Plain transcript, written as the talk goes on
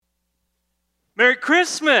Merry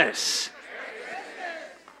Christmas!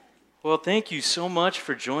 Well, thank you so much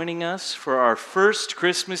for joining us for our first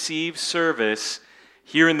Christmas Eve service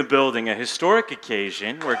here in the building, a historic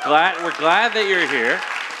occasion. We're glad that you're here.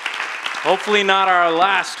 Hopefully not our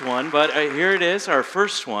last one, but here it is, our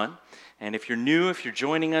first one. And if you're new, if you're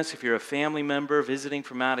joining us, if you're a family member visiting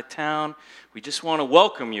from out of town, we just want to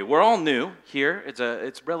welcome you. We're all new here. It's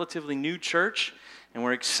a relatively new church, and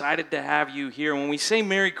we're excited to have you here. When we say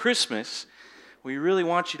Merry Christmas, we really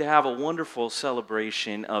want you to have a wonderful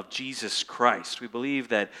celebration of Jesus Christ. We believe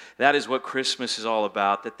that that is what Christmas is all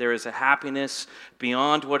about, that there is a happiness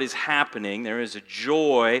beyond what is happening. There is a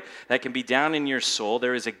joy that can be down in your soul.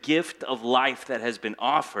 There is a gift of life that has been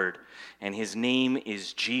offered, and his name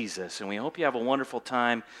is Jesus. And we hope you have a wonderful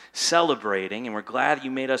time celebrating, and we're glad you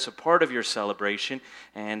made us a part of your celebration.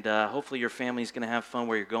 And hopefully your family's going to have fun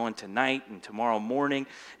where you're going tonight and tomorrow morning.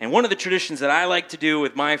 And one of the traditions that I like to do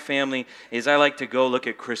with my family is I like to go look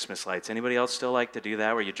at Christmas lights. Anybody else still like to do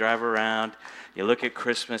that, where you drive around, you look at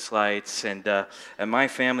Christmas lights? And my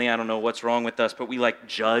family, I don't know what's wrong with us, but we like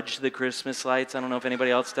judge the Christmas lights. I don't know if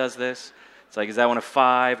anybody else does this. It's like, is that one a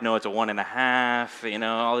 5? No, it's a 1.5. You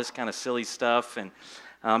know, all this kind of silly stuff. And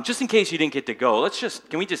just in case you didn't get to go,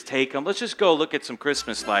 can we just take them? Let's just go look at some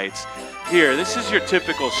Christmas lights. Here, this is your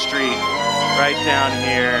typical street right down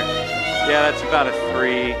here. Yeah, that's about a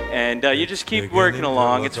 3. And you just keep working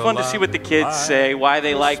along. It's fun to see what the kids say, why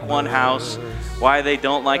they like one house, why they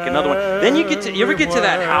don't like another one. Then you ever get to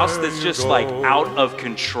that house that's just like out of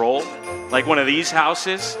control? Like one of these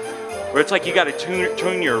houses, where it's like you got to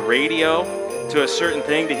tune your radio to a certain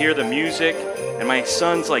thing to hear the music. And my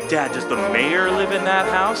son's like, Dad, does the mayor live in that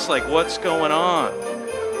house? Like, what's going on?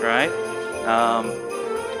 Right?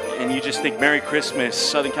 And you just think, Merry Christmas,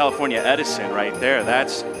 Southern California Edison right there.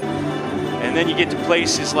 And then you get to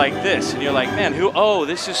places like this, and you're like, man,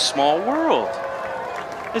 this is Small World.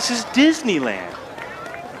 This is Disneyland.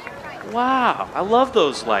 Wow, I love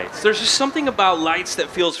those lights. There's just something about lights that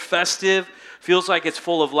feels festive, feels like it's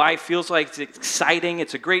full of life, feels like it's exciting.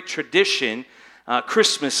 It's a great tradition.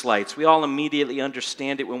 Christmas lights, we all immediately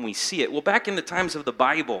understand it when we see it. Well, back in the times of the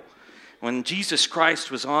Bible, when Jesus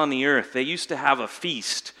Christ was on the earth, they used to have a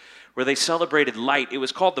feast where they celebrated light. It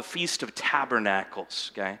was called the Feast of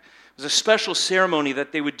Tabernacles, okay? It was a special ceremony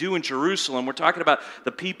that they would do in Jerusalem. We're talking about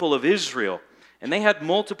the people of Israel. And they had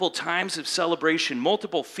multiple times of celebration,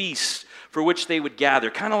 multiple feasts for which they would gather.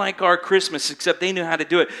 Kind of like our Christmas, except they knew how to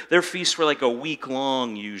do it. Their feasts were like a week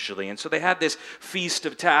long usually. And so they had this Feast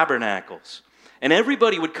of Tabernacles. And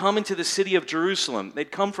everybody would come into the city of Jerusalem.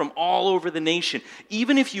 They'd come from all over the nation.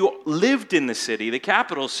 Even if you lived in the city, the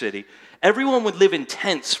capital city, everyone would live in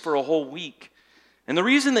tents for a whole week. And the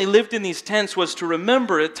reason they lived in these tents was to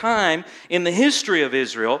remember a time in the history of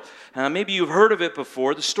Israel. Maybe you've heard of it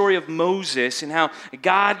before, the story of Moses and how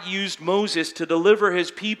God used Moses to deliver his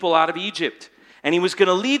people out of Egypt. And he was going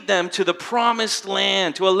to lead them to the promised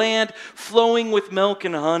land, to a land flowing with milk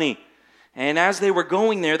and honey. And as they were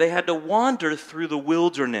going there, they had to wander through the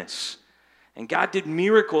wilderness. And God did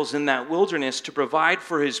miracles in that wilderness to provide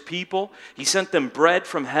for his people. He sent them bread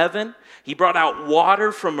from heaven. He brought out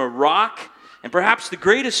water from a rock. And perhaps the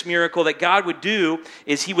greatest miracle that God would do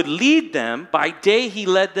is he would lead them. By day, he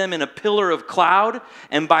led them in a pillar of cloud.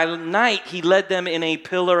 And by night, he led them in a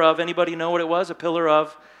pillar of, anybody know what it was? A pillar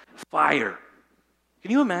of fire.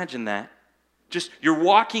 Can you imagine that? Just, you're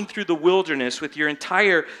walking through the wilderness with your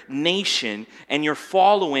entire nation, and you're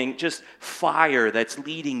following just fire that's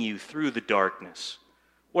leading you through the darkness.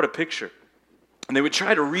 What a picture. And they would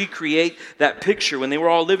try to recreate that picture when they were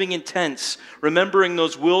all living in tents, remembering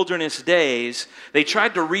those wilderness days. They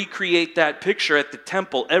tried to recreate that picture at the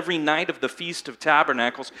temple every night of the Feast of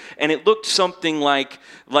Tabernacles, and it looked something like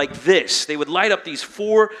this. They would light up these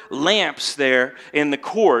 4 lamps there in the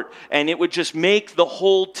court, and it would just make the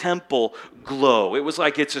whole temple glow. It was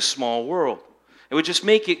like It's a Small World. It would just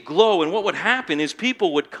make it glow. And what would happen is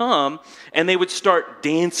people would come and they would start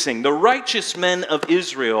dancing. The righteous men of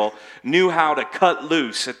Israel knew how to cut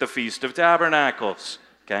loose at the Feast of Tabernacles.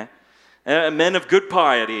 Okay? Men of good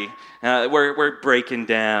piety were breaking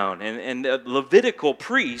down. And the Levitical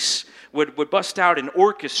priests would bust out an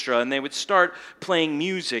orchestra and they would start playing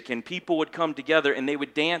music, and people would come together and they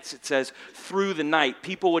would dance, it says, through the night.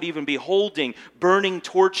 People would even be holding burning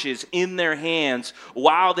torches in their hands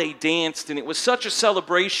while they danced, and it was such a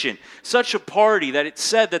celebration, such a party, that it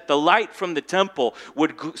said that the light from the temple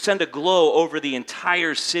would send a glow over the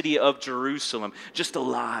entire city of Jerusalem, just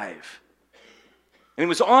alive. And it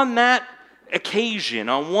was on that occasion,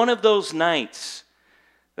 on one of those nights,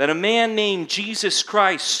 that a man named Jesus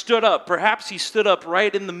Christ stood up. Perhaps he stood up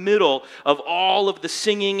right in the middle of all of the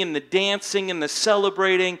singing and the dancing and the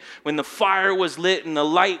celebrating when the fire was lit and the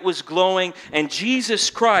light was glowing. And Jesus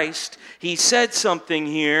Christ, he said something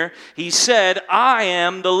here. He said, "I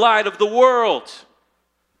am the light of the world.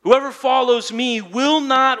 Whoever follows me will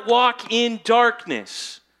not walk in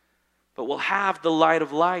darkness, but will have the light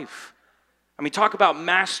of life." I mean, talk about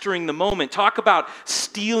mastering the moment. Talk about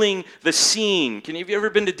stealing the scene. Have you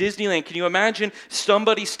ever been to Disneyland? Can you imagine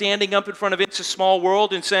somebody standing up in front of It's a Small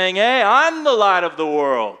World and saying, "Hey, I'm the light of the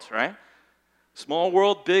world," right? Small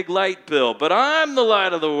world, big light bill, but I'm the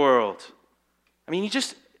light of the world. I mean, he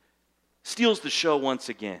just steals the show once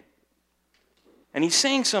again. And he's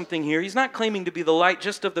saying something here. He's not claiming to be the light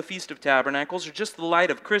just of the Feast of Tabernacles or just the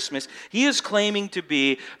light of Christmas. He is claiming to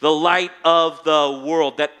be the light of the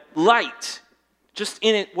world. That light, just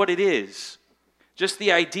in it what it is. Just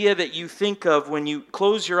the idea that you think of when you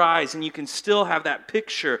close your eyes and you can still have that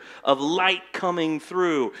picture of light coming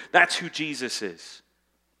through. That's who Jesus is.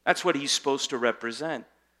 That's what he's supposed to represent.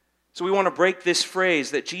 So we want to break this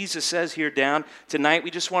phrase that Jesus says here down tonight.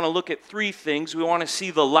 We just want to look at three things. We want to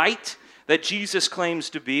see the light that Jesus claims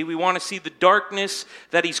to be. We want to see the darkness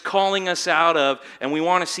that he's calling us out of. And we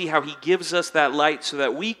want to see how he gives us that light so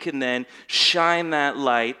that we can then shine that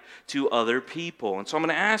light to other people. And so I'm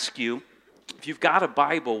going to ask you, if you've got a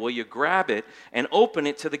Bible, will you grab it and open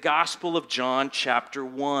it to the Gospel of John chapter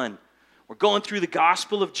 1. We're going through the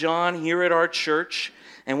Gospel of John here at our church,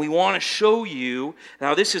 and we want to show you,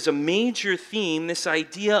 now this is a major theme, this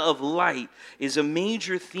idea of light is a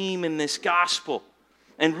major theme in this Gospel.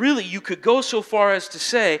 And really, you could go so far as to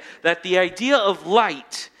say that the idea of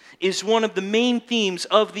light is one of the main themes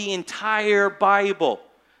of the entire Bible.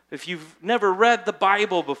 If you've never read the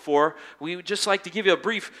Bible before, we would just like to give you a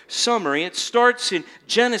brief summary. It starts in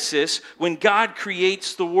Genesis when God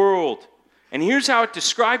creates the world. And here's how it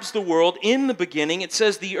describes the world. In the beginning, it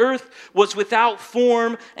says the earth was without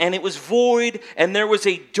form and it was void, and there was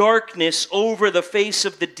a darkness over the face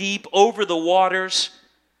of the deep, over the waters.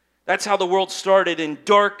 That's how the world started, in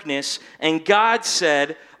darkness. And God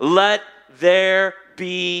said, "Let there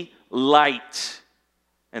be light."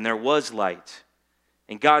 And there was light.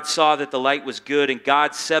 And God saw that the light was good, and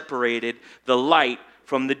God separated the light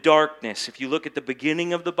from the darkness. If you look at the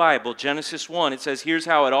beginning of the Bible, Genesis 1, it says, here's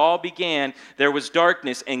how it all began. There was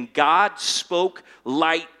darkness, and God spoke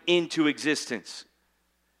light into existence.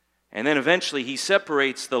 And then eventually he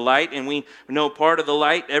separates the light, and we know part of the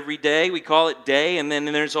light every day. We call it day, and then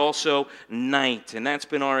there's also night. And that's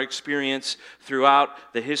been our experience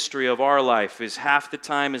throughout the history of our life, is half the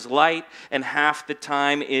time is light and half the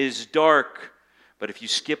time is dark. But if you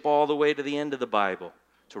skip all the way to the end of the Bible,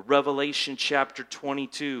 to Revelation chapter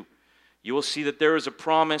 22, you will see that there is a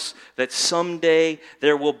promise that someday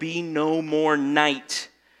there will be no more night.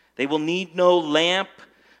 They will need no lamp.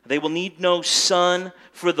 They will need no sun,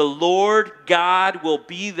 for the Lord God will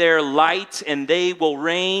be their light, and they will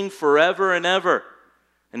reign forever and ever.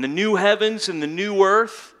 And the new heavens and the new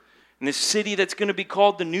earth, and this city that's going to be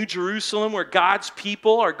called the New Jerusalem, where God's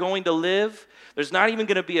people are going to live, there's not even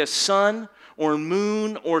going to be a sun or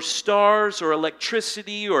moon or stars or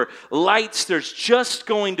electricity or lights. There's just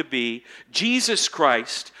going to be Jesus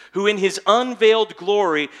Christ, who in his unveiled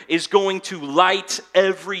glory is going to light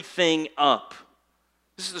everything up.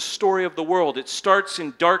 This is the story of the world. It starts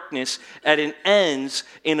in darkness and it ends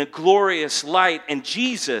in a glorious light. And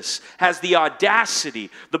Jesus has the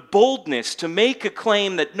audacity, the boldness to make a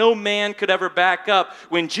claim that no man could ever back up.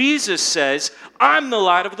 When Jesus says, "I'm the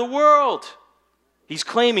light of the world," he's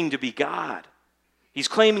claiming to be God. He's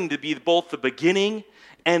claiming to be both the beginning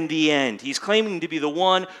and the end. He's claiming to be the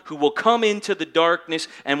one who will come into the darkness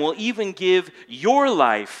and will even give your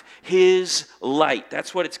life his light.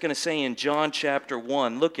 That's what it's going to say in John chapter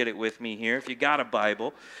 1. Look at it with me here. If you got a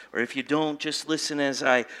Bible, or if you don't, just listen as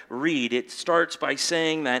I read. It starts by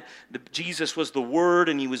saying that Jesus was the Word,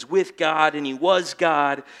 and he was with God, and he was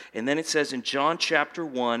God. And then it says in John chapter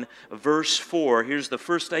 1, verse 4, here's the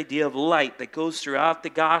first idea of light that goes throughout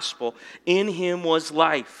the gospel. In him was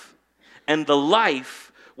life, and the life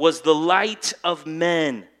was the light of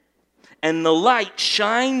men. And the light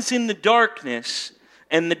shines in the darkness,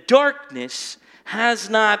 and the darkness has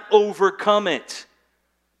not overcome it.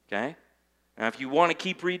 Okay? Now, if you want to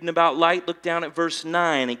keep reading about light, look down at verse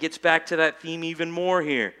 9. It gets back to that theme even more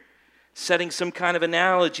here. Setting some kind of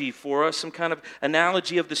analogy for us, some kind of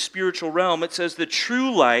analogy of the spiritual realm. It says the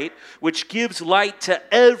true light, which gives light to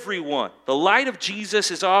everyone. The light of Jesus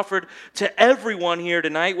is offered to everyone here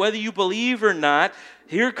tonight, whether you believe or not.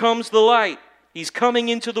 Here comes the light. He's coming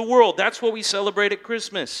into the world. That's what we celebrate at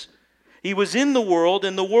Christmas. He was in the world,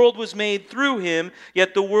 and the world was made through him,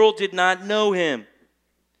 yet the world did not know him.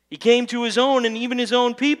 He came to his own, and even his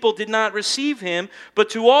own people did not receive him. But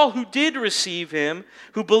to all who did receive him,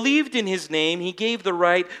 who believed in his name, he gave the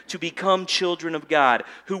right to become children of God,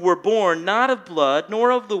 who were born not of blood,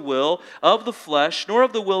 nor of the will of the flesh, nor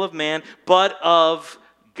of the will of man, but of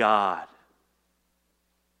God.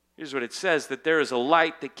 Here's what it says, that there is a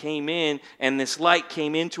light that came in, and this light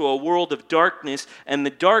came into a world of darkness, and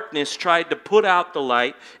the darkness tried to put out the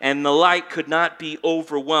light, and the light could not be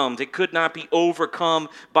overwhelmed. It could not be overcome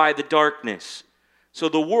by the darkness. So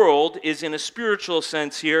the world is, in a spiritual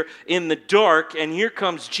sense here, in the dark, and here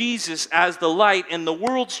comes Jesus as the light, and the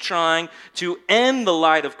world's trying to end the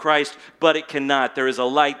light of Christ, but it cannot. There is a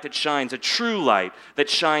light that shines, a true light that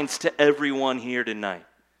shines to everyone here tonight.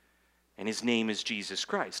 And his name is Jesus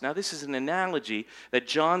Christ. Now, this is an analogy that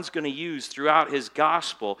John's going to use throughout his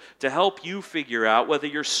gospel to help you figure out whether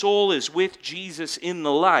your soul is with Jesus in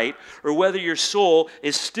the light or whether your soul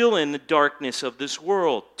is still in the darkness of this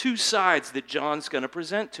world. Two sides that John's going to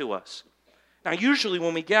present to us. Now, usually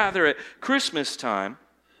when we gather at Christmas time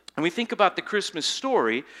and we think about the Christmas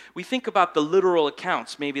story, we think about the literal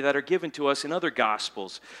accounts maybe that are given to us in other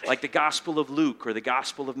gospels, like the Gospel of Luke or the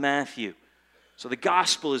Gospel of Matthew. So the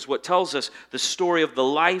gospel is what tells us the story of the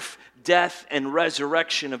life, death, and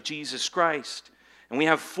resurrection of Jesus Christ. And we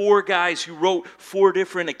have four guys who wrote four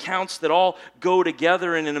different accounts that all go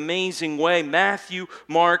together in an amazing way: Matthew,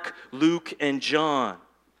 Mark, Luke, and John.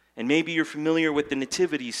 And maybe you're familiar with the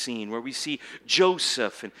nativity scene where we see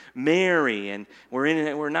Joseph and Mary, and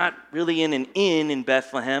we're not really in an inn in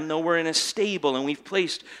Bethlehem. No, we're in a stable, and we've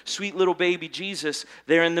placed sweet little baby Jesus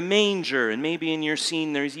there in the manger. And maybe in your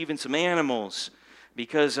scene there's even some animals,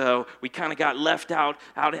 because we kind of got left out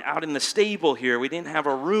in the stable here. We didn't have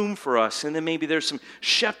a room for us. And then maybe there's some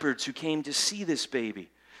shepherds who came to see this baby,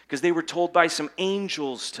 because they were told by some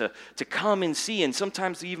angels to come and see. And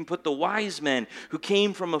sometimes they even put the wise men who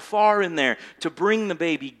came from afar in there to bring the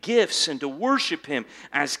baby gifts and to worship him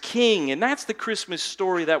as king. And that's the Christmas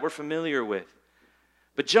story that we're familiar with.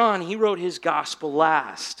 But John, he wrote his gospel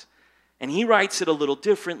last. And he writes it a little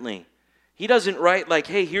differently. He doesn't write like,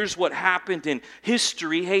 hey, here's what happened in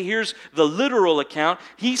history. Hey, here's the literal account.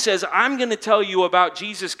 He says, I'm going to tell you about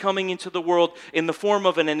Jesus coming into the world in the form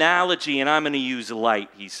of an analogy, and I'm going to use light,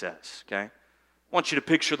 he says, okay? I want you to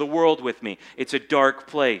picture the world with me. It's a dark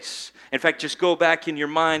place. In fact, just go back in your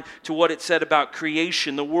mind to what it said about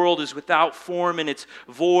creation. The world is without form and it's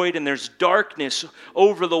void, and there's darkness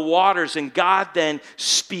over the waters, and God then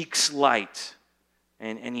speaks light,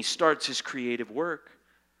 and he starts his creative work.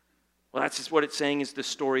 Well, that's just what it's saying is the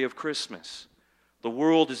story of Christmas. The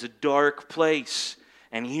world is a dark place,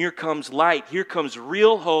 and here comes light. Here comes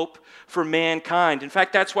real hope for mankind. In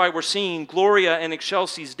fact, that's why we're singing Gloria in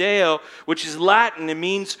Excelsis Deo, which is Latin. It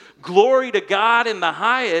means glory to God in the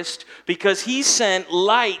highest, because he sent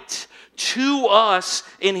light to us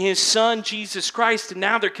in his Son, Jesus Christ, and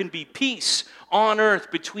now there can be peace on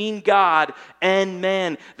earth between God and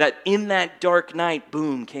man, that in that dark night,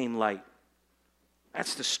 boom, came light.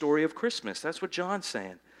 That's the story of Christmas. That's what John's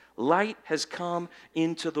saying. Light has come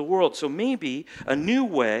into the world. So maybe a new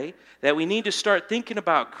way that we need to start thinking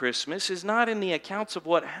about Christmas is not in the accounts of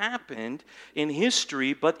what happened in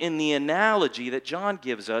history, but in the analogy that John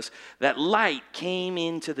gives us, that light came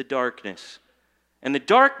into the darkness. And the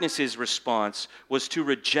darkness's response was to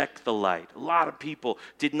reject the light. A lot of people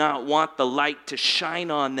did not want the light to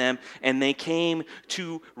shine on them, and they came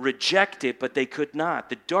to reject it, but they could not.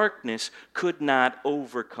 The darkness could not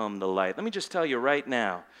overcome the light. Let me just tell you right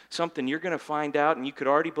now, something you're going to find out, and you could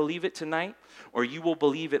already believe it tonight, or you will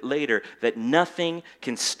believe it later, that nothing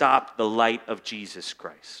can stop the light of Jesus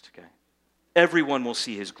Christ. Okay? Everyone will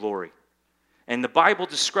see his glory. And the Bible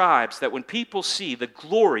describes that when people see the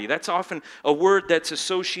glory, that's often a word that's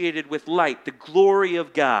associated with light, the glory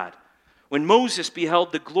of God. When Moses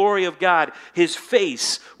beheld the glory of God, his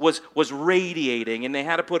face was radiating, and they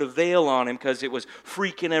had to put a veil on him because it was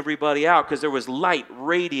freaking everybody out, because there was light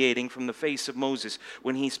radiating from the face of Moses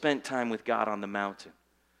when he spent time with God on the mountain.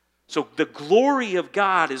 So the glory of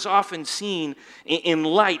God is often seen in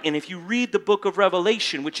light. And if you read the book of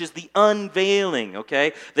Revelation, which is the unveiling,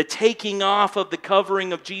 okay, the taking off of the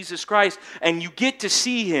covering of Jesus Christ, and you get to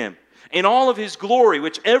see him in all of his glory,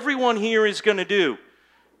 which everyone here is going to do.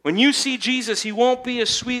 When you see Jesus, he won't be a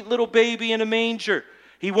sweet little baby in a manger.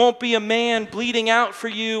 He won't be a man bleeding out for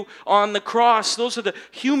you on the cross. Those are the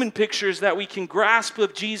human pictures that we can grasp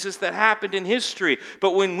of Jesus that happened in history.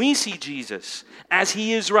 But when we see Jesus as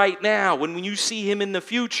he is right now, when you see him in the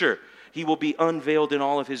future, he will be unveiled in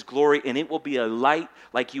all of his glory, and it will be a light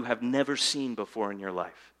like you have never seen before in your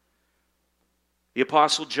life. The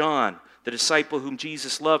Apostle John, the disciple whom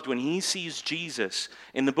Jesus loved, when he sees Jesus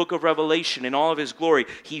in the book of Revelation in all of his glory,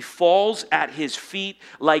 he falls at his feet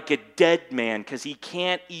like a dead man because he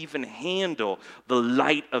can't even handle the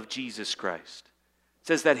light of Jesus Christ. It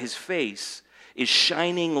says that his face is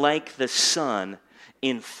shining like the sun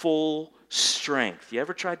in full strength. You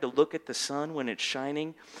ever tried to look at the sun when it's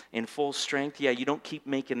shining in full strength? Yeah, you don't keep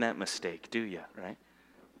making that mistake, do you? Right?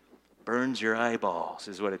 Burns your eyeballs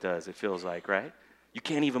is what it does, it feels like, right? You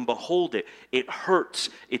can't even behold it. It hurts.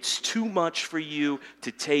 It's too much for you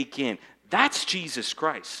to take in. That's Jesus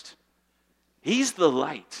Christ. He's the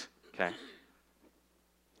light, okay?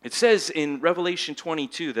 It says in Revelation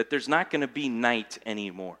 22 that there's not going to be night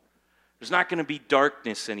anymore. There's not going to be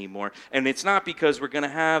darkness anymore. And it's not because we're going to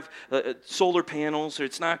have solar panels, or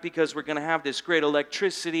it's not because we're going to have this great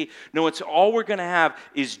electricity. No, it's all we're going to have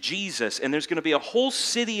is Jesus. And there's going to be a whole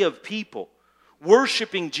city of people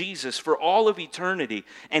worshiping Jesus for all of eternity.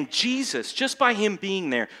 And Jesus, just by him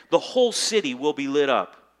being there, the whole city will be lit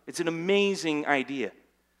up. It's an amazing idea.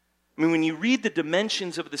 I mean, when you read the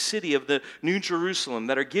dimensions of the city of the New Jerusalem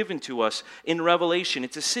that are given to us in Revelation,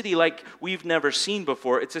 it's a city like we've never seen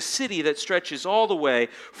before. It's a city that stretches all the way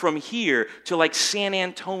from here to like San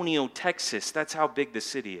Antonio, Texas. That's how big the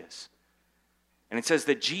city is. And it says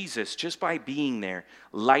that Jesus, just by being there,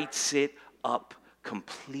 lights it up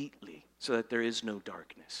completely so that there is no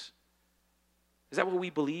darkness. Is that what we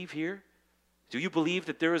believe here? Do you believe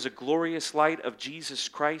that there is a glorious light of Jesus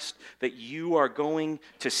Christ that you are going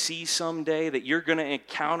to see someday, that you're going to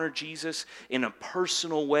encounter Jesus in a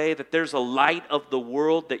personal way, that there's a light of the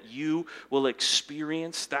world that you will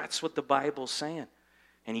experience? That's what the Bible's saying.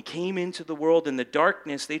 And he came into the world in the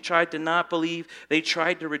darkness. They tried to not believe. They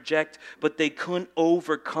tried to reject, but they couldn't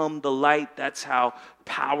overcome the light. That's how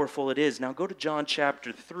powerful it is. Now go to John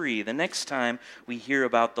chapter 3. The next time we hear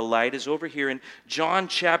about the light is over here in John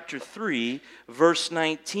chapter 3, verse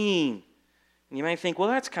 19. And you might think, well,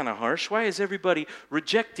 that's kind of harsh. Why is everybody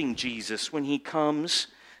rejecting Jesus when he comes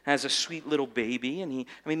as a sweet little baby? And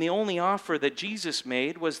the only offer that Jesus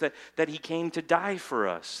made was that he came to die for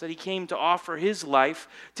us, that he came to offer his life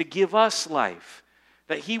to give us life,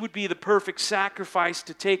 that he would be the perfect sacrifice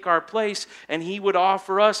to take our place, and he would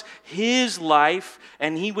offer us his life,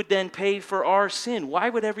 and he would then pay for our sin. Why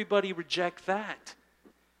would everybody reject that?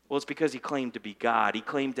 Well, it's because he claimed to be God. He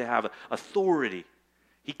claimed to have authority.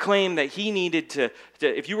 He claimed that he needed to,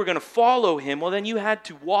 if you were going to follow him, well, then you had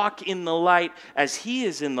to walk in the light as he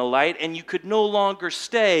is in the light, and you could no longer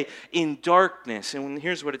stay in darkness. And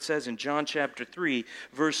here's what it says in John chapter 3,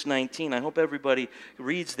 verse 19. I hope everybody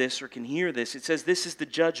reads this or can hear this. It says, "This is the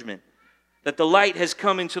judgment, that the light has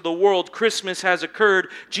come into the world. Christmas has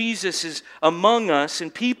occurred. Jesus is among us,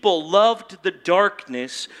 and people loved the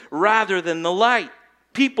darkness rather than the light."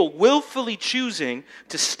 People willfully choosing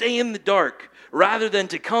to stay in the dark rather than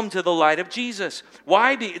to come to the light of Jesus.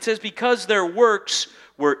 Why? It says because their works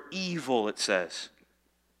were evil, it says.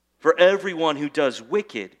 For everyone who does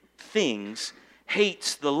wicked things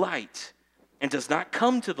hates the light and does not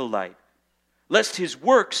come to the light, lest his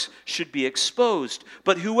works should be exposed.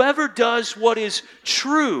 But whoever does what is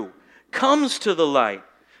true comes to the light,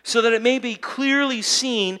 so that it may be clearly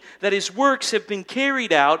seen that his works have been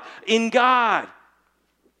carried out in God.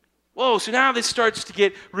 Whoa, so now this starts to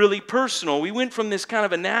get really personal. We went from this kind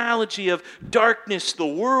of analogy of darkness, the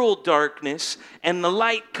world darkness, and the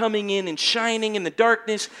light coming in and shining, and the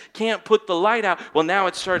darkness can't put the light out. Well, now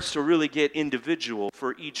it starts to really get individual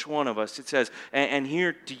for each one of us. It says, and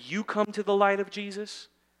here, do you come to the light of Jesus?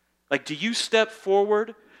 Like, do you step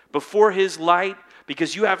forward before his light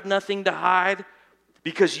because you have nothing to hide?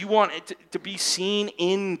 Because you want it to be seen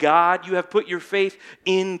in God. You have put your faith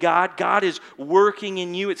in God. God is working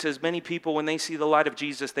in you. It says many people, when they see the light of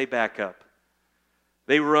Jesus, they back up.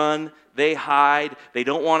 They run, they hide, they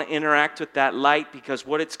don't want to interact with that light because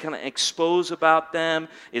what it's going to expose about them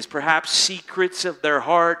is perhaps secrets of their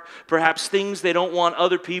heart, perhaps things they don't want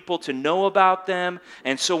other people to know about them.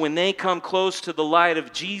 And so when they come close to the light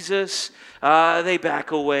of Jesus, they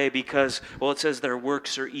back away because, well, it says their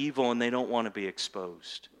works are evil and they don't want to be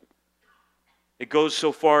exposed. It goes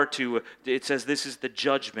so far to, it says this is the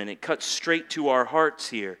judgment. It cuts straight to our hearts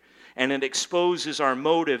here. And it exposes our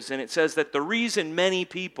motives. And it says that the reason many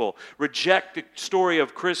people reject the story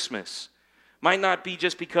of Christmas might not be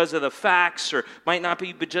just because of the facts, or might not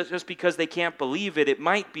be just because they can't believe it. It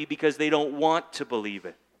might be because they don't want to believe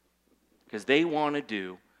it. Because they want to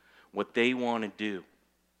do what they want to do.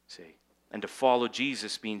 See? And to follow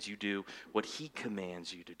Jesus means you do what he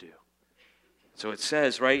commands you to do. So it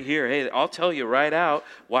says right here, hey, I'll tell you right out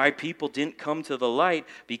why people didn't come to the light,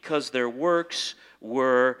 because their works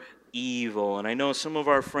were evil. And I know some of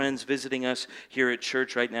our friends visiting us here at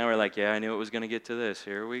church right now are like, yeah, I knew it was going to get to this.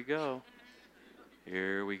 Here we go.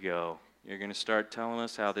 Here we go. You're going to start telling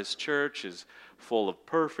us how this church is full of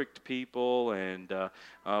perfect people, and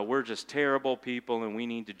we're just terrible people, and we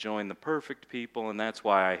need to join the perfect people, and that's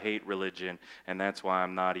why I hate religion, and that's why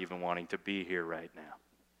I'm not even wanting to be here right now.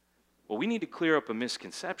 Well, we need to clear up a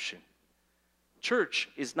misconception. Church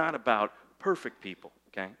is not about perfect people,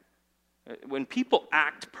 okay? When people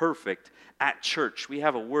act perfect at church, we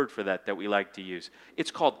have a word for that we like to use.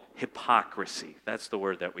 It's called hypocrisy. That's the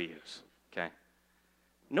word that we use, okay?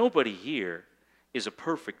 Nobody here is a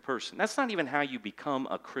perfect person. That's not even how you become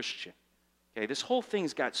a Christian. Okay, this whole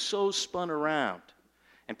thing's got so spun around,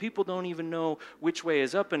 and people don't even know which way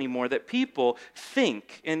is up anymore, that people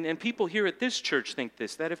think, and people here at this church think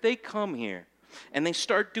this, that if they come here and they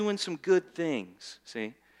start doing some good things,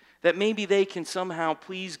 see, that maybe they can somehow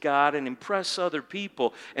please God and impress other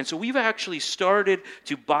people. And so we've actually started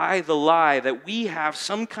to buy the lie that we have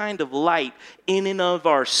some kind of light in and of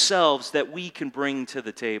ourselves that we can bring to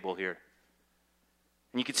the table here.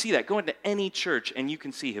 And you can see that. Go into any church and you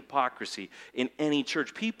can see hypocrisy in any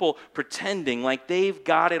church. People pretending like they've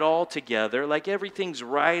got it all together, like everything's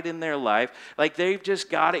right in their life, like they've just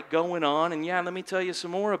got it going on. And yeah, let me tell you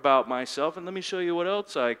some more about myself, and let me show you what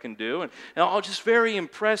else I can do. And all just very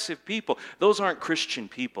impressive people. Those aren't Christian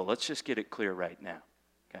people. Let's just get it clear right now.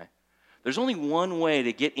 Okay? There's only one way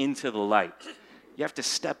to get into the light. You have to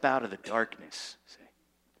step out of the darkness. See?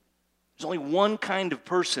 There's only one kind of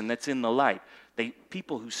person that's in the light.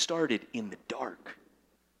 People who started in the dark.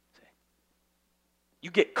 You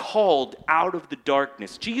get called out of the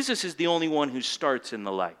darkness. Jesus is the only one who starts in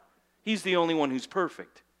the light. He's the only one who's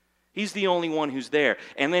perfect. He's the only one who's there.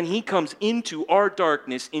 And then he comes into our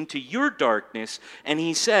darkness, into your darkness, and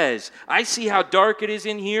he says, I see how dark it is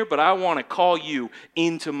in here, but I want to call you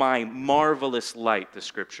into my marvelous light, the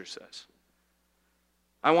scripture says.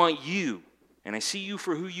 I want you. And I see you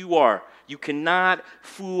for who you are. You cannot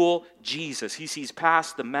fool Jesus. He sees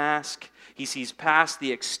past the mask. He sees past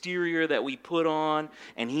the exterior that we put on.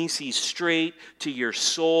 And he sees straight to your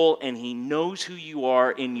soul. And he knows who you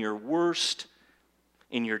are in your worst,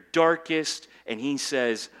 in your darkest. And he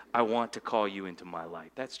says, I want to call you into my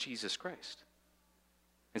light. That's Jesus Christ.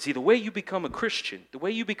 And see, the way you become a Christian, the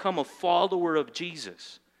way you become a follower of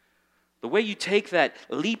Jesus, the way you take that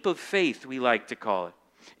leap of faith, we like to call it,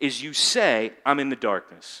 is you say, I'm in the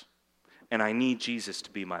darkness, and I need Jesus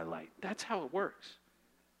to be my light. That's how it works.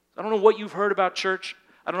 I don't know what you've heard about church.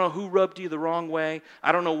 I don't know who rubbed you the wrong way.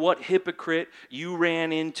 I don't know what hypocrite you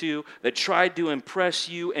ran into that tried to impress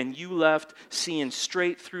you, and you left seeing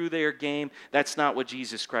straight through their game. That's not what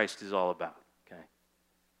Jesus Christ is all about.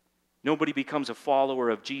 Nobody becomes a follower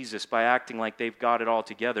of Jesus by acting like they've got it all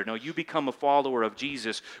together. No, you become a follower of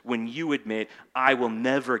Jesus when you admit, I will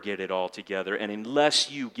never get it all together, and unless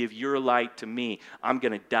you give your light to me, I'm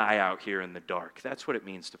going to die out here in the dark. That's what it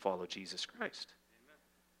means to follow Jesus Christ.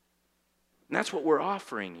 And that's what we're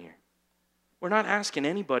offering here. We're not asking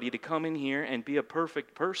anybody to come in here and be a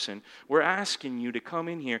perfect person. We're asking you to come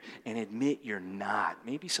in here and admit you're not.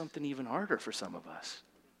 Maybe something even harder for some of us.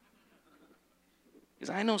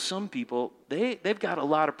 Because I know some people, they've got a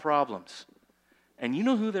lot of problems. And you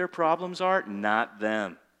know who their problems are? Not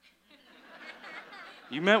them.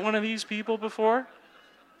 You met one of these people before?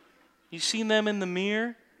 You've seen them in the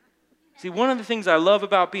mirror? See, one of the things I love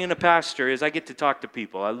about being a pastor is I get to talk to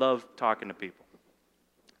people. I love talking to people.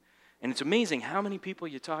 And it's amazing how many people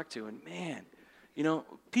you talk to. And man, you know,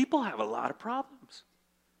 people have a lot of problems.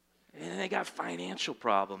 And they got financial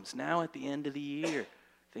problems now at the end of the year.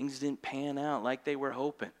 Things didn't pan out like they were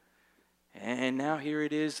hoping. And now here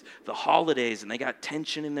it is, the holidays, and they got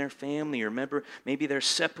tension in their family. Or remember, maybe they're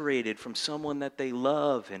separated from someone that they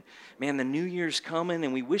love. And man, the New Year's coming,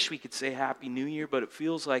 and we wish we could say Happy New Year, but it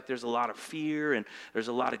feels like there's a lot of fear, and there's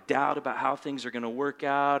a lot of doubt about how things are going to work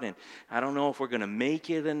out. And I don't know if we're going to make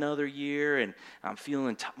it another year, and I'm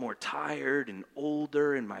feeling more tired and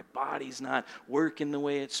older, and my body's not working the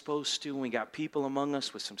way it's supposed to. And we got people among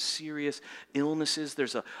us with some serious illnesses.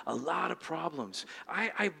 There's a lot of problems.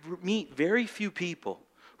 I meet very few people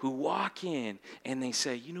who walk in and they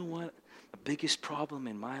say, you know what, the biggest problem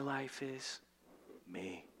in my life is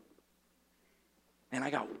me. And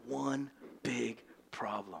I got one big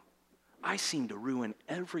problem. I seem to ruin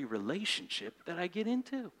every relationship that I get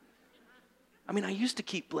into. I mean, I used to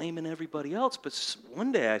keep blaming everybody else, but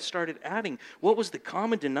one day I started adding what was the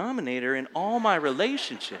common denominator in all my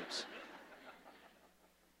relationships.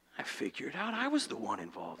 I figured out I was the one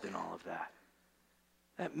involved in all of that.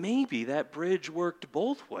 That maybe that bridge worked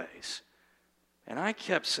both ways. And I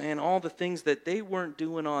kept saying all the things that they weren't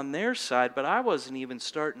doing on their side, but I wasn't even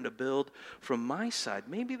starting to build from my side.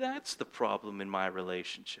 Maybe that's the problem in my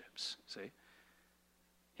relationships, see?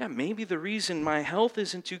 Yeah, maybe the reason my health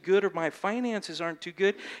isn't too good or my finances aren't too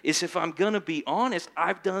good is, if I'm going to be honest,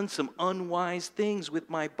 I've done some unwise things with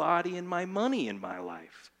my body and my money in my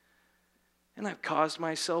life. And I've caused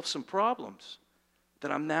myself some problems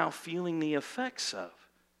that I'm now feeling the effects of.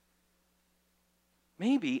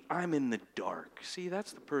 Maybe I'm in the dark. See,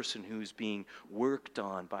 that's the person who's being worked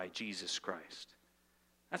on by Jesus Christ.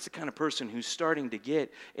 That's the kind of person who's starting to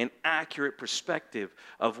get an accurate perspective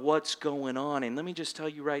of what's going on. And let me just tell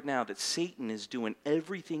you right now that Satan is doing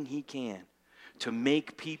everything he can to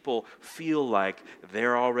make people feel like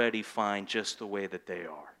they're already fine just the way that they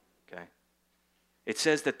are. Okay? It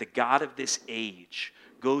says that the god of this age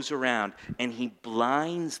goes around and he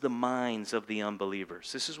blinds the minds of the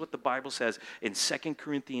unbelievers. This is what the Bible says in 2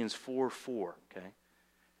 Corinthians 4:4. Okay?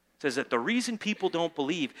 It says that the reason people don't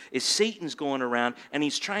believe is Satan's going around and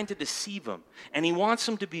he's trying to deceive them. And he wants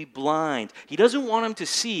them to be blind. He doesn't want them to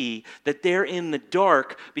see that they're in the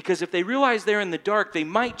dark, because if they realize they're in the dark, they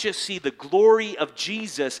might just see the glory of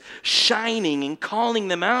Jesus shining and calling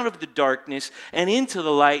them out of the darkness and into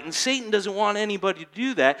the light. And Satan doesn't want anybody to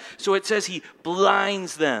do that. So it says he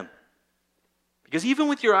blinds them. Because even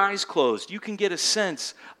with your eyes closed, you can get a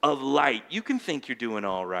sense of light. You can think you're doing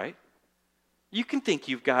all right. You can think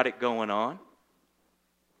you've got it going on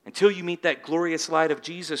until you meet that glorious light of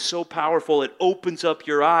Jesus, so powerful it opens up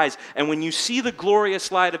your eyes. And when you see the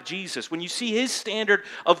glorious light of Jesus, when you see his standard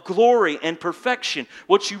of glory and perfection,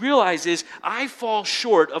 what you realize is, I fall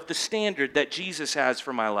short of the standard that Jesus has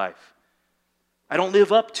for my life. I don't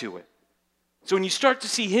live up to it. So when you start to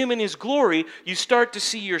see him in his glory, you start to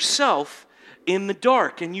see yourself in the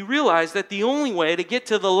dark, and you realize that the only way to get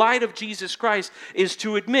to the light of Jesus Christ is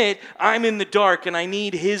to admit, I'm in the dark and I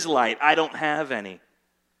need his light. I don't have any.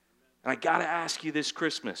 And I got to ask you this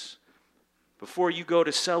Christmas, before you go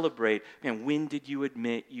to celebrate, man, when did you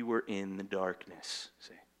admit you were in the darkness?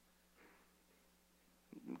 See,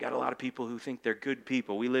 we've got a lot of people who think they're good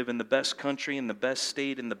people. We live in the best country, in the best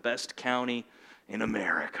state, in the best county in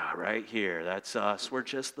America, right here. That's us. We're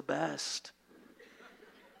just the best.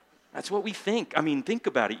 That's what we think. I mean, think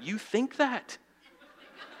about it. You think that.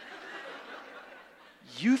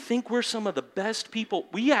 You think we're some of the best people.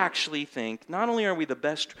 We actually think not only are we the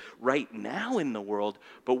best right now in the world,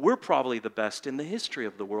 but we're probably the best in the history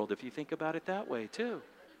of the world, if you think about it that way too.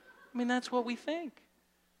 I mean, that's what we think.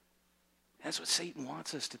 That's what Satan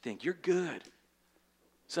wants us to think. You're good.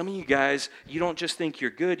 Some of you guys, you don't just think you're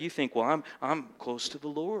good. You think, well, I'm close to the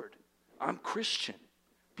Lord. I'm Christian.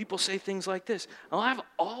 People say things like this. Oh, I've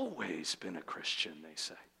always been a Christian, they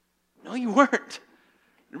say. No, you weren't.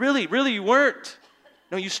 Really, you weren't.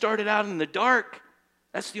 No, you started out in the dark.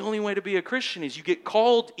 That's the only way to be a Christian, is you get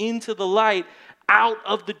called into the light, out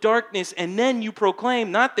of the darkness, and then you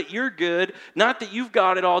proclaim, not that you're good, not that you've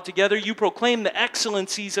got it all together, you proclaim the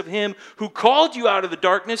excellencies of him who called you out of the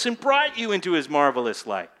darkness and brought you into his marvelous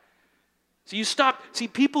light. So you stop. See,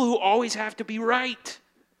 people who always have to be right,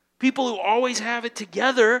 people who always have it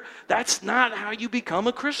together, that's not how you become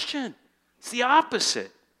a Christian. It's the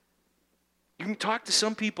opposite. You can talk to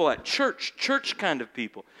some people at church kind of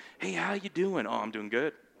people. Hey, how you doing? Oh, I'm doing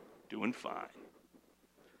good. Doing fine.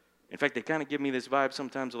 In fact, they kind of give me this vibe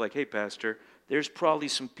sometimes of like, hey, pastor, there's probably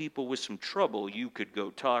some people with some trouble you could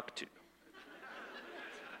go talk to.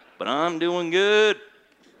 But I'm doing good.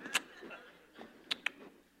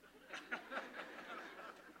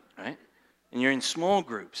 Right? And you're in small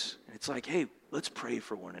groups. And it's like, hey, let's pray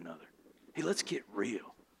for one another. Hey, let's get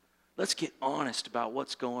real. Let's get honest about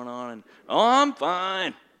what's going on. And, oh, I'm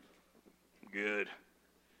fine. Good.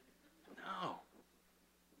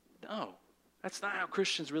 No. That's not how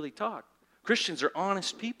Christians really talk. Christians are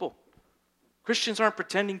honest people. Christians aren't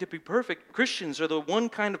pretending to be perfect. Christians are the one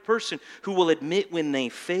kind of person who will admit when they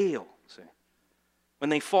fail. See? When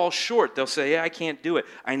they fall short, they'll say, yeah, I can't do it.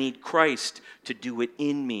 I need Christ to do it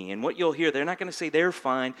in me. And what you'll hear, they're not going to say they're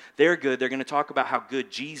fine, they're good. They're going to talk about how good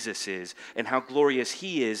Jesus is and how glorious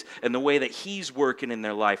he is and the way that he's working in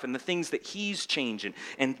their life and the things that he's changing.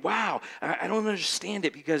 And wow, I don't understand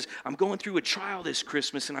it because I'm going through a trial this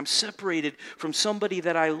Christmas and I'm separated from somebody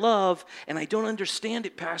that I love, and I don't understand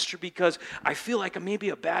it, Pastor, because I feel like I'm maybe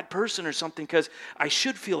a bad person or something, because I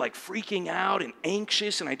should feel like freaking out and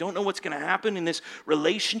anxious and I don't know what's going to happen in this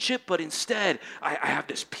relationship, but instead I have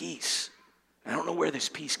this peace. I don't know where this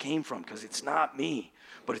peace came from because it's not me,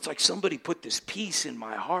 but it's like somebody put this peace in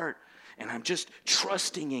my heart and I'm just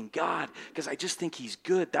trusting in God because I just think he's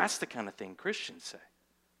good. That's the kind of thing Christians say.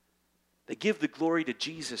 They give the glory to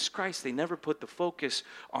Jesus Christ. They never put the focus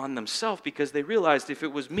on themselves because they realized if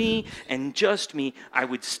it was me and just me, I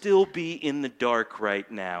would still be in the dark right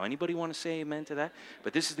now. Anybody want to say amen to that?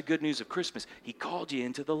 But this is the good news of Christmas. He called you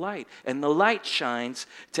into the light. And the light shines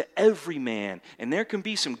to every man. And there can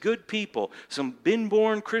be some good people, some been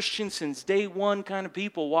born Christians since day one kind of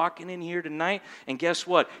people walking in here tonight. And guess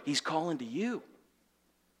what? He's calling to you.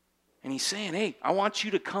 And he's saying, hey, I want you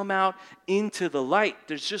to come out into the light.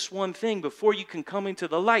 There's just one thing. Before you can come into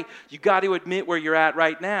the light, you got to admit where you're at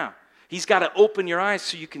right now. He's got to open your eyes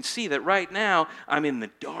so you can see that right now I'm in the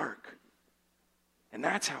dark. And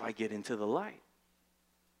that's how I get into the light.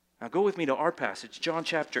 Now go with me to our passage, John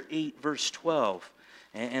chapter 8, verse 12.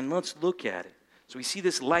 And let's look at it. So we see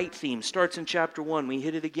this light theme starts in chapter 1. We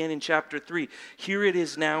hit it again in chapter 3. Here it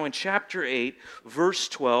is now in chapter 8, verse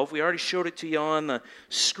 12. We already showed it to you on the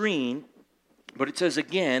screen. But it says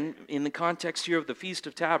again, in the context here of the Feast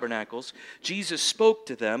of Tabernacles, Jesus spoke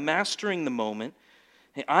to them, mastering the moment.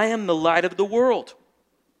 I am the light of the world.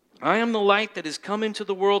 I am the light that has come into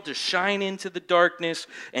the world to shine into the darkness,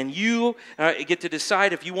 and you get to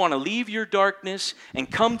decide if you want to leave your darkness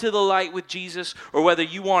and come to the light with Jesus, or whether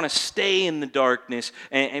you want to stay in the darkness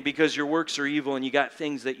and because your works are evil and you got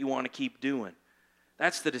things that you want to keep doing.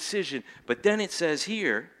 That's the decision. But then it says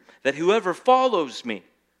here that whoever follows me,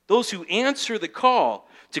 those who answer the call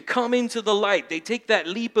to come into the light, they take that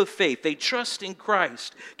leap of faith. They trust in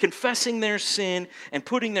Christ, confessing their sin and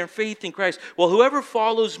putting their faith in Christ. Well, whoever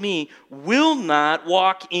follows me will not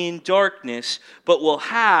walk in darkness, but will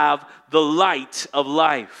have the light of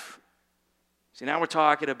life. See, now we're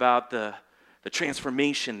talking about the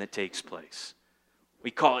transformation that takes place.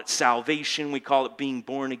 We call it salvation. We call it being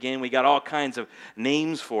born again. We got all kinds of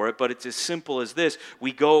names for it, but it's as simple as this.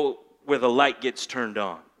 We go where the light gets turned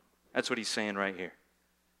on. That's what he's saying right here.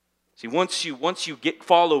 See, once you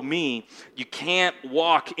follow me, you can't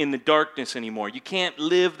walk in the darkness anymore. You can't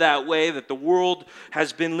live that way that the world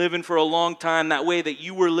has been living for a long time, that way that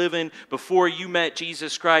you were living before you met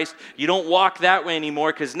Jesus Christ. You don't walk that way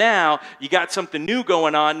anymore because now you got something new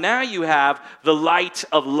going on. Now you have the light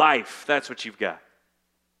of life. That's what you've got.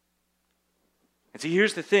 And see,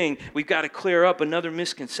 here's the thing. We've got to clear up another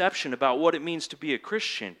misconception about what it means to be a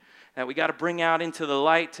Christian that we got to bring out into the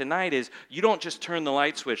light tonight is you don't just turn the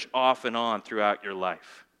light switch off and on throughout your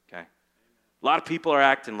life, okay? A lot of people are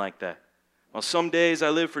acting like that. Well, some days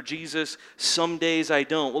I live for Jesus, some days I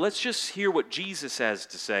don't. Well, let's just hear what Jesus has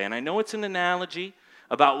to say. And I know it's an analogy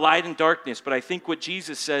about light and darkness, but I think what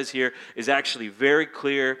Jesus says here is actually very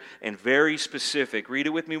clear and very specific. Read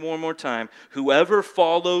it with me one more time. Whoever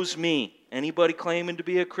follows me, anybody claiming to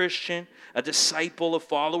be a Christian, a disciple, a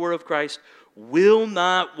follower of Christ, will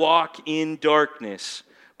not walk in darkness,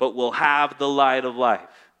 but will have the light of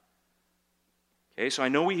life. Okay, so I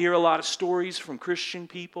know we hear a lot of stories from Christian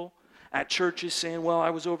people at churches saying, well, I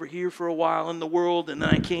was over here for a while in the world, and then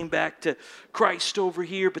I came back to Christ over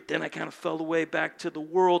here, but then I kind of fell away back to the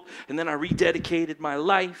world, and then I rededicated my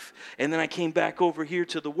life, and then I came back over here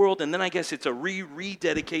to the world, and then I guess it's a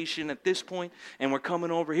rededication at this point, and we're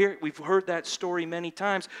coming over here. We've heard that story many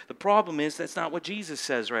times. The problem is that's not what Jesus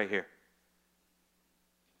says right here.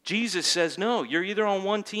 Jesus says, no, you're either on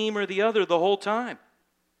one team or the other the whole time.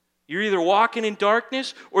 You're either walking in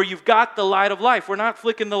darkness or you've got the light of life. We're not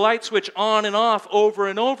flicking the light switch on and off over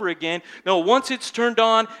and over again. No, once it's turned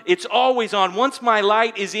on, it's always on. Once my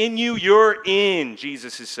light is in you, you're in,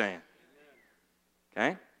 Jesus is saying.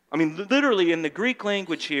 Okay? I mean, literally in the Greek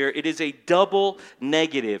language here, it is a double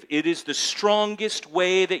negative. It is the strongest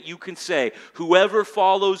way that you can say, whoever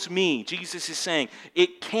follows me, Jesus is saying,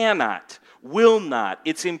 it cannot, will not,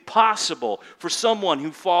 it's impossible for someone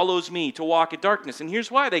who follows me to walk in darkness. And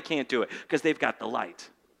here's why they can't do it, because they've got the light.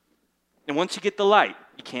 And once you get the light,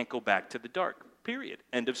 you can't go back to the dark, period.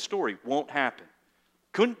 End of story. Won't happen.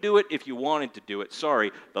 Couldn't do it if you wanted to do it.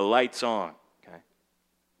 Sorry, the light's on. Okay?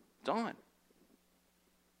 It's on.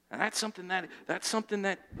 And that's something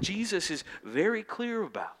that Jesus is very clear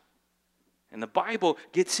about. And the Bible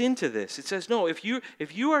gets into this. It says, no, if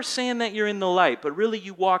you are saying that you're in the light, but really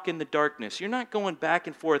you walk in the darkness, you're not going back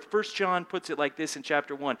and forth. 1 John puts it like this in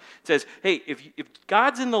chapter 1. It says, hey, if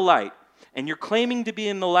God's in the light, and you're claiming to be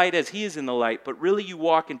in the light as he is in the light, but really you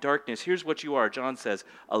walk in darkness, here's what you are. John says,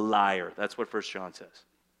 a liar. That's what 1 John says.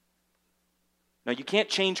 Now, you can't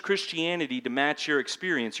change Christianity to match your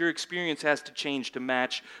experience. Your experience has to change to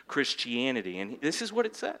match Christianity. And this is what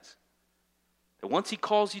it says. That once he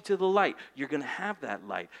calls you to the light, you're going to have that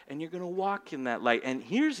light, and you're going to walk in that light. And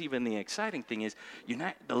here's even the exciting thing is,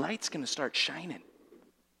 the light's going to start shining.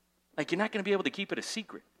 Like, you're not going to be able to keep it a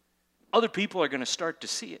secret. Other people are going to start to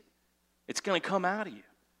see it. It's going to come out of you.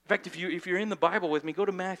 In fact, if you're in the Bible with me, go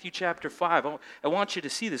to Matthew chapter 5. I want you to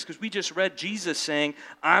see this because we just read Jesus saying,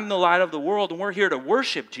 I'm the light of the world, and we're here to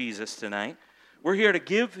worship Jesus tonight. We're here to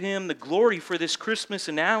give him the glory for this Christmas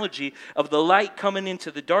analogy of the light coming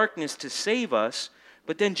into the darkness to save us.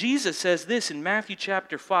 But then Jesus says this in Matthew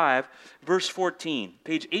chapter 5, verse 14,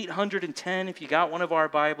 page 810 if you got one of our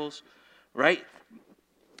Bibles, right?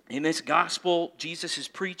 In this gospel, Jesus is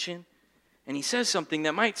preaching, and he says something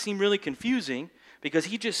that might seem really confusing, because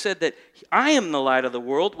he just said that I am the light of the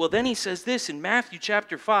world. Well, then he says this in Matthew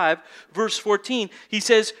chapter 5, verse 14. He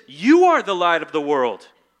says, you are the light of the world.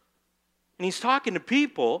 And he's talking to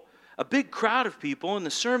people, a big crowd of people in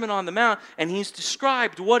the Sermon on the Mount, and he's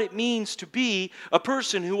described what it means to be a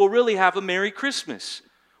person who will really have a Merry Christmas.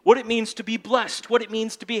 What it means to be blessed, what it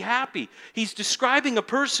means to be happy. He's describing a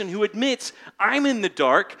person who admits, I'm in the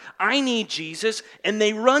dark, I need Jesus, and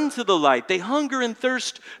they run to the light. They hunger and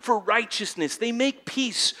thirst for righteousness. They make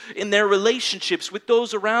peace in their relationships with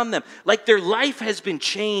those around them. Like their life has been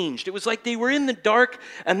changed. It was like they were in the dark,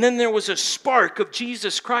 and then there was a spark of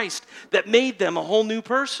Jesus Christ that made them a whole new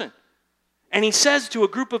person. And he says to a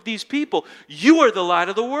group of these people, you are the light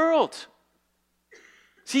of the world.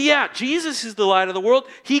 See, yeah, Jesus is the light of the world.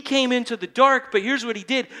 He came into the dark, but here's what he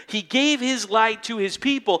did. He gave his light to his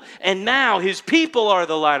people, and now his people are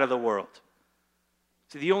the light of the world.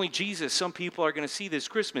 See, the only Jesus some people are going to see this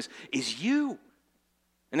Christmas is you.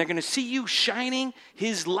 And they're going to see you shining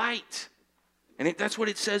his light. And that's what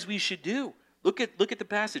it says we should do. Look at the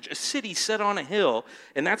passage. A city set on a hill,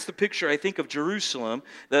 and that's the picture, I think, of Jerusalem,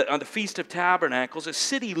 on the Feast of Tabernacles. A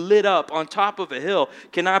city lit up on top of a hill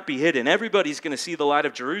cannot be hidden. Everybody's going to see the light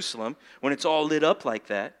of Jerusalem when it's all lit up like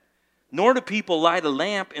that. Nor do people light a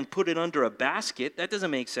lamp and put it under a basket. That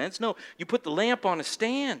doesn't make sense. No, you put the lamp on a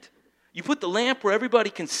stand. You put the lamp where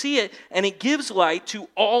everybody can see it, and it gives light to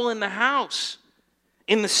all in the house.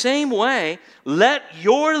 In the same way, let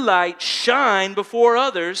your light shine before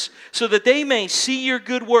others so that they may see your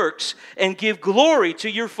good works and give glory to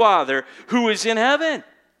your Father who is in heaven.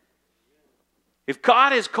 If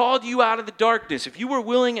God has called you out of the darkness, if you were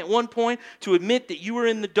willing at one point to admit that you were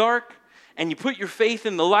in the dark and you put your faith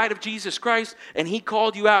in the light of Jesus Christ and he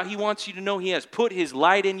called you out, he wants you to know he has put his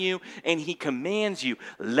light in you and he commands you,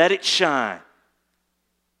 let it shine.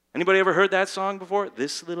 Anybody ever heard that song before?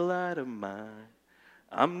 This little light of mine,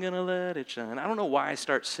 I'm going to let it shine. I don't know why I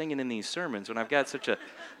start singing in these sermons when I've got such a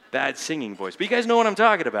bad singing voice. But you guys know what I'm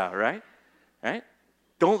talking about, right? Right?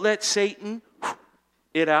 Don't let Satan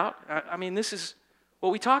it out. I mean, this is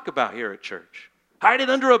what we talk about here at church. Hide it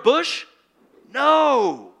under a bush?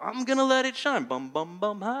 No. I'm going to let it shine. Bum, bum,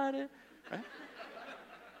 bum, hide it. Right?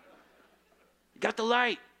 You got the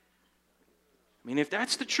light. I mean, if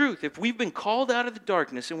that's the truth, if we've been called out of the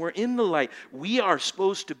darkness and we're in the light, we are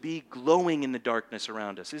supposed to be glowing in the darkness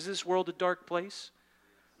around us. Is this world a dark place?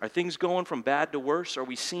 Are things going from bad to worse? Are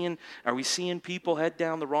we seeing people head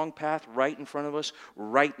down the wrong path right in front of us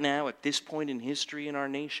right now at this point in history in our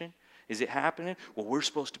nation? Is it happening? Well, we're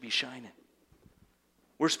supposed to be shining.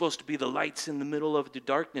 We're supposed to be the lights in the middle of the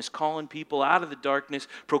darkness, calling people out of the darkness,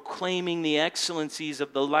 proclaiming the excellencies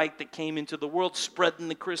of the light that came into the world, spreading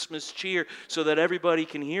the Christmas cheer so that everybody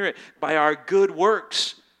can hear it by our good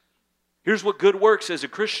works. Here's what good works as a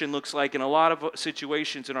Christian looks like in a lot of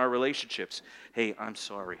situations in our relationships. Hey, I'm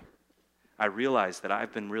sorry. I realize that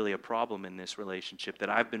I've been really a problem in this relationship,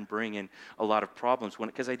 that I've been bringing a lot of problems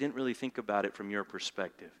because I didn't really think about it from your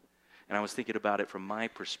perspective. And I was thinking about it from my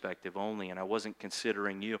perspective only, and I wasn't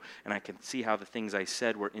considering you. And I can see how the things I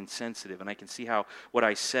said were insensitive, and I can see how what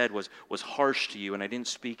I said was harsh to you, and I didn't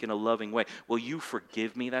speak in a loving way. Will you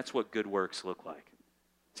forgive me? That's what good works look like.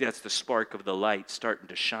 See, that's the spark of the light starting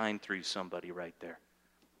to shine through somebody right there.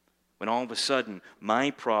 When all of a sudden, my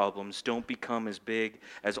problems don't become as big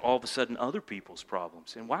as all of a sudden other people's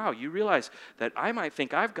problems. And wow, you realize that I might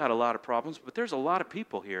think I've got a lot of problems, but there's a lot of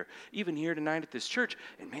people here, even here tonight at this church,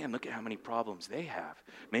 and man, look at how many problems they have.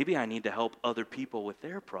 Maybe I need to help other people with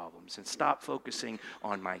their problems and stop focusing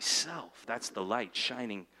on myself. That's the light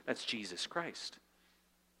shining. That's Jesus Christ.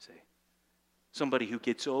 See? Somebody who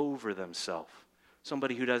gets over themselves.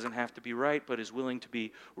 Somebody who doesn't have to be right but is willing to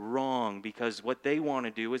be wrong, because what they want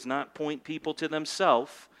to do is not point people to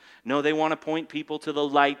themselves. No, they want to point people to the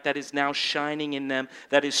light that is now shining in them,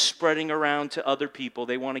 that is spreading around to other people.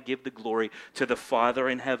 They want to give the glory to the Father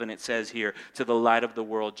in heaven, it says here, to the light of the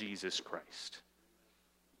world, Jesus Christ.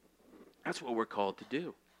 That's what we're called to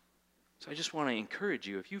do. So I just want to encourage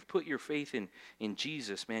you, if you've put your faith in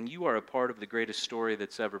Jesus, man, you are a part of the greatest story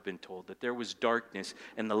that's ever been told, that there was darkness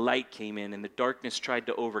and the light came in and the darkness tried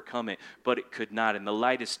to overcome it, but it could not. And the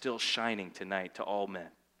light is still shining tonight to all men.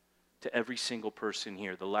 to every single person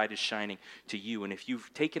here. The light is shining to you. And if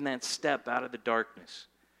you've taken that step out of the darkness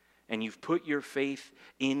and you've put your faith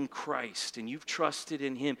in Christ and you've trusted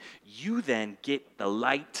in Him, you then get the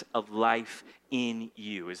light of life in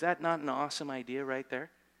you. Is that not an awesome idea right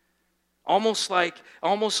there? Almost like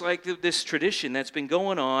this tradition that's been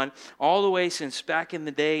going on all the way since back in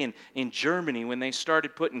the day in Germany when they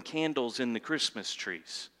started putting candles in the Christmas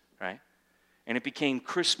trees, right? And it became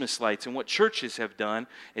Christmas lights. And what churches have done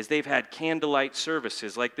is they've had candlelight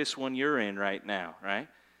services like this one you're in right now, right?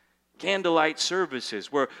 Candlelight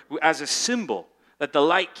services where as a symbol that the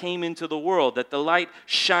light came into the world, that the light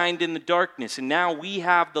shined in the darkness, and now we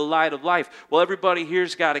have the light of life. Well, everybody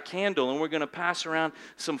here's got a candle, and we're going to pass around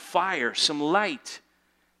some fire, some light.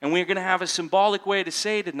 And we're going to have a symbolic way to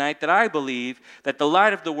say tonight that I believe that the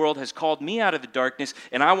light of the world has called me out of the darkness,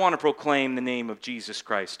 and I want to proclaim the name of Jesus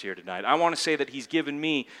Christ here tonight. I want to say that He's given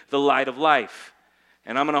me the light of life.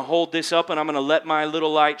 And I'm going to hold this up and I'm going to let my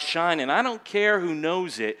little light shine. And I don't care who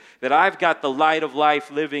knows it, that I've got the light of life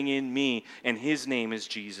living in me, and His name is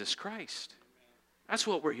Jesus Christ. That's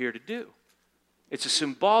what we're here to do. It's a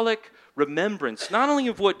symbolic remembrance, not only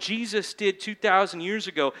of what Jesus did 2,000 years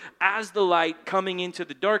ago as the light coming into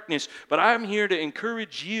the darkness, but I'm here to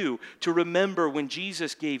encourage you to remember when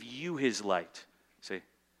Jesus gave you His light. See,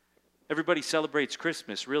 everybody celebrates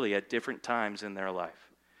Christmas really at different times in their life.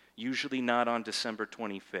 Usually not on December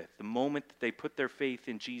 25th, the moment that they put their faith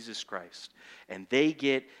in Jesus Christ and they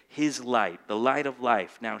get His light, the light of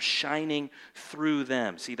life, now shining through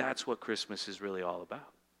them. See, that's what Christmas is really all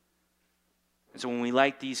about. And so when we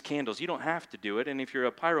light these candles, you don't have to do it, and if you're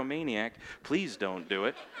a pyromaniac, please don't do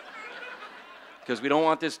it, because we don't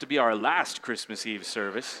want this to be our last Christmas Eve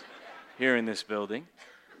service here in this building.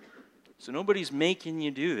 So nobody's making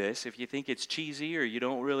you do this. If you think it's cheesy or you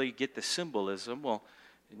don't really get the symbolism, well,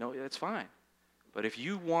 that's fine. But if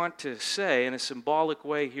you want to say in a symbolic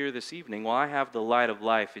way here this evening, well, I have the light of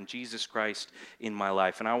life in Jesus Christ in my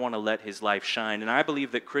life, and I want to let His life shine. And I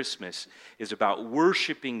believe that Christmas is about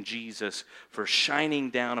worshiping Jesus for shining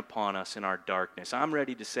down upon us in our darkness. I'm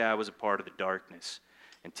ready to say I was a part of the darkness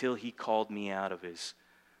until He called me out of His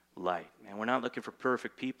light. And we're not looking for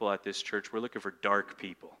perfect people at this church. We're looking for dark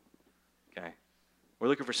people. Okay? We're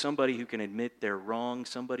looking for somebody who can admit they're wrong,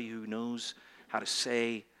 somebody who knows how to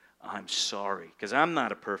say, I'm sorry. Because I'm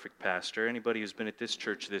not a perfect pastor. Anybody who's been at this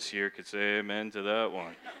church this year could say amen to that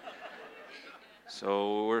one.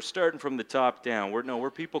 So we're starting from the top down. We're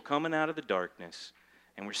people coming out of the darkness,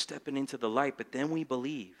 and we're stepping into the light. But then we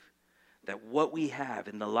believe that what we have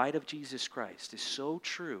in the light of Jesus Christ is so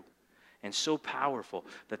true and so powerful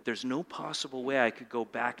that there's no possible way I could go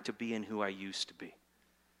back to being who I used to be.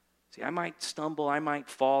 See, I might stumble, I might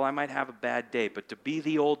fall, I might have a bad day, but to be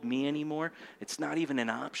the old me anymore, it's not even an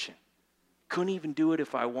option. Couldn't even do it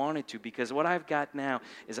if I wanted to, because what I've got now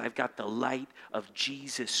is I've got the light of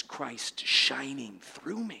Jesus Christ shining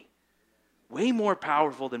through me. Way more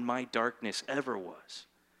powerful than my darkness ever was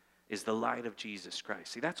is the light of Jesus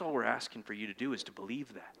Christ. See, that's all we're asking for you to do, is to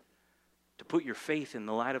believe that, to put your faith in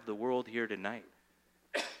the light of the world here tonight,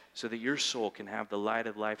 so that your soul can have the light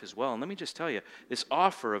of life as well. And let me just tell you, this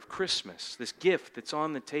offer of Christmas, this gift that's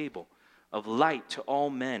on the table of light to all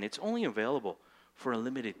men, it's only available for a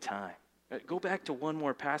limited time. Go back to one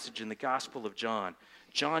more passage in the Gospel of John,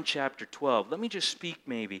 John chapter 12. Let me just speak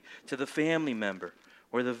maybe to the family member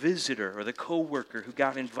or the visitor or the coworker who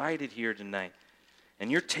got invited here tonight,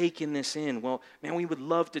 and you're taking this in. Well, man, we would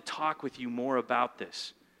love to talk with you more about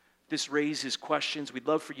this. This raises questions. We'd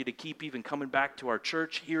love for you to keep even coming back to our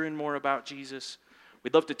church, hearing more about Jesus.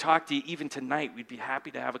 We'd love to talk to you even tonight. We'd be happy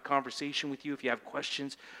to have a conversation with you if you have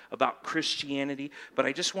questions about Christianity. But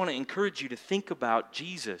I just want to encourage you to think about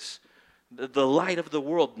Jesus, the light of the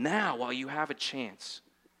world, now while you have a chance.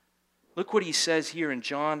 Look what He says here in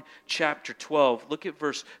John chapter 12. Look at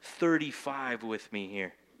verse 35 with me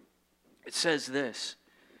here. It says this: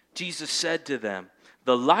 Jesus said to them,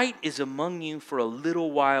 "The light is among you for a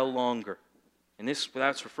little while longer." And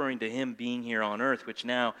that's referring to Him being here on earth, which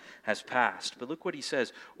now has passed. But look what He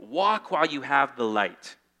says: "Walk while you have the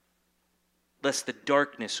light, lest the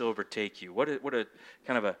darkness overtake you." What a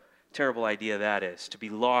kind of a terrible idea that is, to be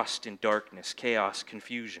lost in darkness, chaos,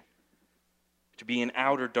 confusion, to be in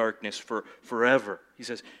outer darkness for forever. He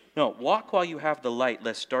says, no, walk while you have the light,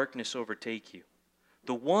 lest darkness overtake you.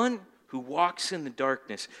 The one who walks in the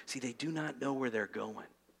darkness, see, they do not know where they're going.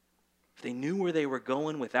 If they knew where they were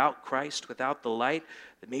going without Christ, without the light,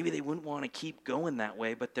 then maybe they wouldn't want to keep going that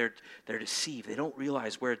way, but they're deceived. They don't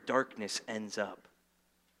realize where darkness ends up.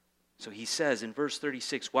 So He says in verse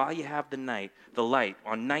 36, while you have the light,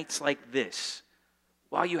 on nights like this,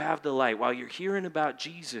 while you have the light, while you're hearing about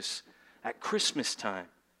Jesus at Christmas time.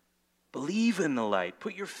 Believe in the light.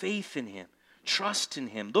 Put your faith in him. Trust in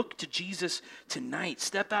him. Look to Jesus tonight.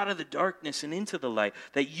 Step out of the darkness and into the light,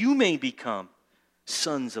 that you may become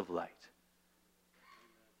sons of light.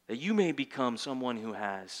 That you may become someone who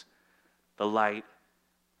has the light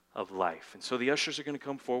of life. And so the ushers are going to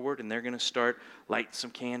come forward and they're going to start lighting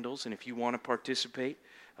some candles. And if you want to participate,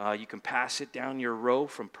 you can pass it down your row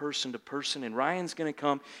from person to person. And Ryan's going to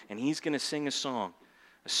come and he's going to sing a song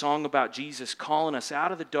about Jesus calling us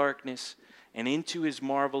out of the darkness and into his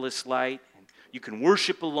marvelous light. And you can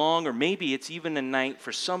worship along, or maybe it's even a night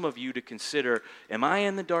for some of you to consider, am I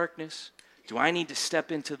in the darkness? Do I need to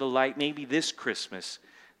step into the light? Maybe this Christmas,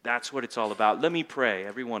 that's what it's all about. Let me pray.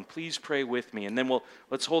 Everyone, please pray with me. And then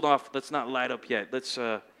let's hold off. Let's not light up yet. Let's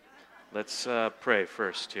pray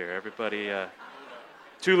first here. Everybody,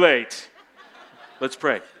 too late. Let's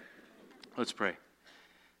pray. Let's pray.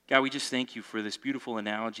 God, we just thank you for this beautiful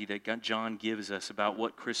analogy that John gives us about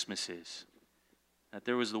what Christmas is. That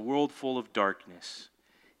there was the world full of darkness,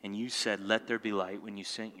 and you said, let there be light when you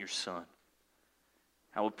sent your Son.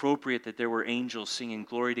 How appropriate that there were angels singing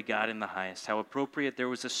glory to God in the highest. How appropriate there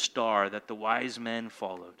was a star that the wise men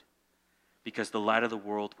followed, because the light of the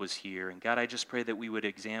world was here. And God, I just pray that we would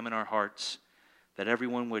examine our hearts, that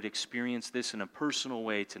everyone would experience this in a personal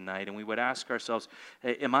way tonight, and we would ask ourselves,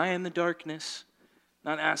 hey, am I in the darkness?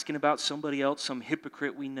 Not asking about somebody else, some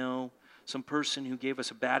hypocrite we know, some person who gave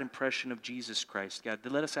us a bad impression of Jesus Christ. God,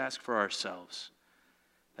 let us ask for ourselves,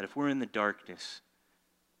 that if we're in the darkness,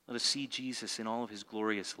 let us see Jesus in all of his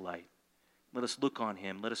glorious light. Let us look on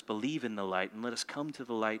him. Let us believe in the light, and let us come to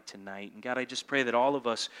the light tonight. And God, I just pray that all of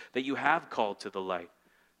us that you have called to the light,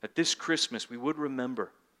 that this Christmas we would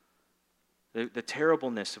remember the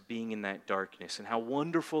terribleness of being in that darkness and how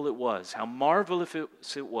wonderful it was, how marvelous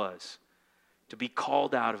it was to be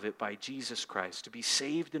called out of it by Jesus Christ, to be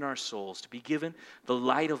saved in our souls, to be given the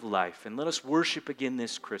light of life. And let us worship again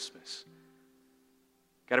this Christmas.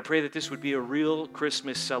 God, I pray that this would be a real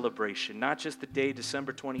Christmas celebration, not just the day,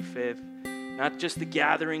 December 25th, not just the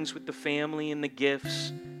gatherings with the family and the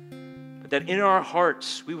gifts, but that in our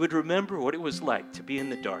hearts we would remember what it was like to be in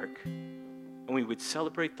the dark, and we would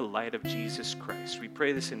celebrate the light of Jesus Christ. We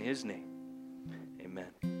pray this in his name. Amen.